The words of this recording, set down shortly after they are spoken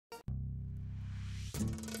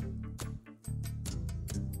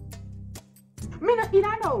Me no in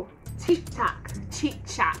a no TikTok, chit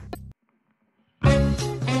chat.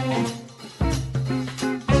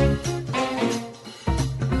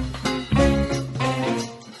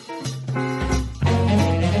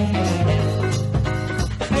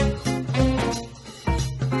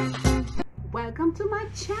 Welcome to my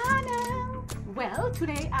channel. Well,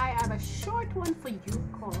 today I have a short one for you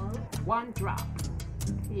called One Drop.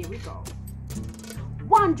 Here we go.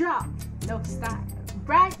 One drop, no style.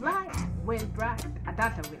 Bright light, well bright, a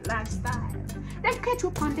daughter with lifestyle. They catch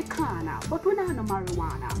up on the corner, but we not no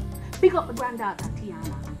marijuana. Big up the granddaughter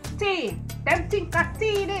Tiana. T, them think I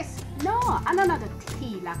tea this. No, and another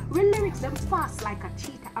tequila. We lyrics them fast like a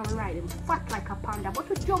cheetah and ride them fat like a panda. But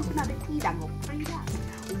we jumping on the tea and go free that.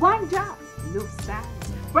 One drop, no style.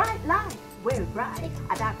 Bright light, well bright,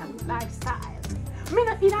 a daughter with lifestyle. Me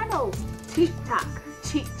no in a no TikTok,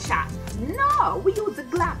 chit chat. No, we use the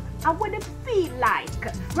Glock. And what it feel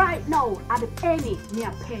like right now at the penny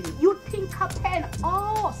near penny. You think a pen?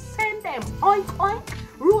 Oh, send them oink oink,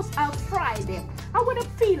 roast and fry them. And what it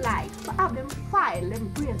feel like to have them file them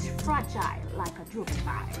brains fragile like a drug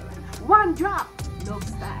file. One drop, no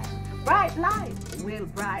style. Bright light, well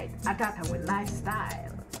bright, a daughter with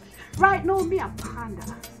lifestyle. Right now me a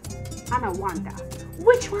ponder and I wonder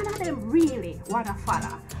which one of them really wanna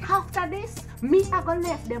follow. After this, me I go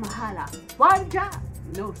left them holler. One drop,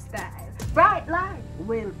 no style. Bright light,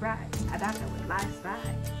 well bright, a daughter with lifestyle.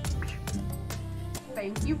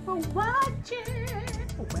 Thank you for watching.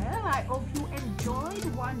 Well, I hope you enjoyed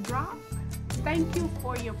One Drop. Thank you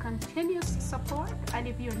for your continuous support. And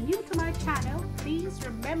if you're new to my channel, please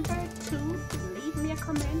remember to leave me a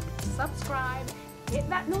comment, subscribe, hit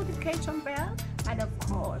that notification bell, and of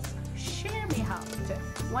course, share me out.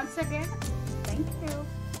 Once again, thank you.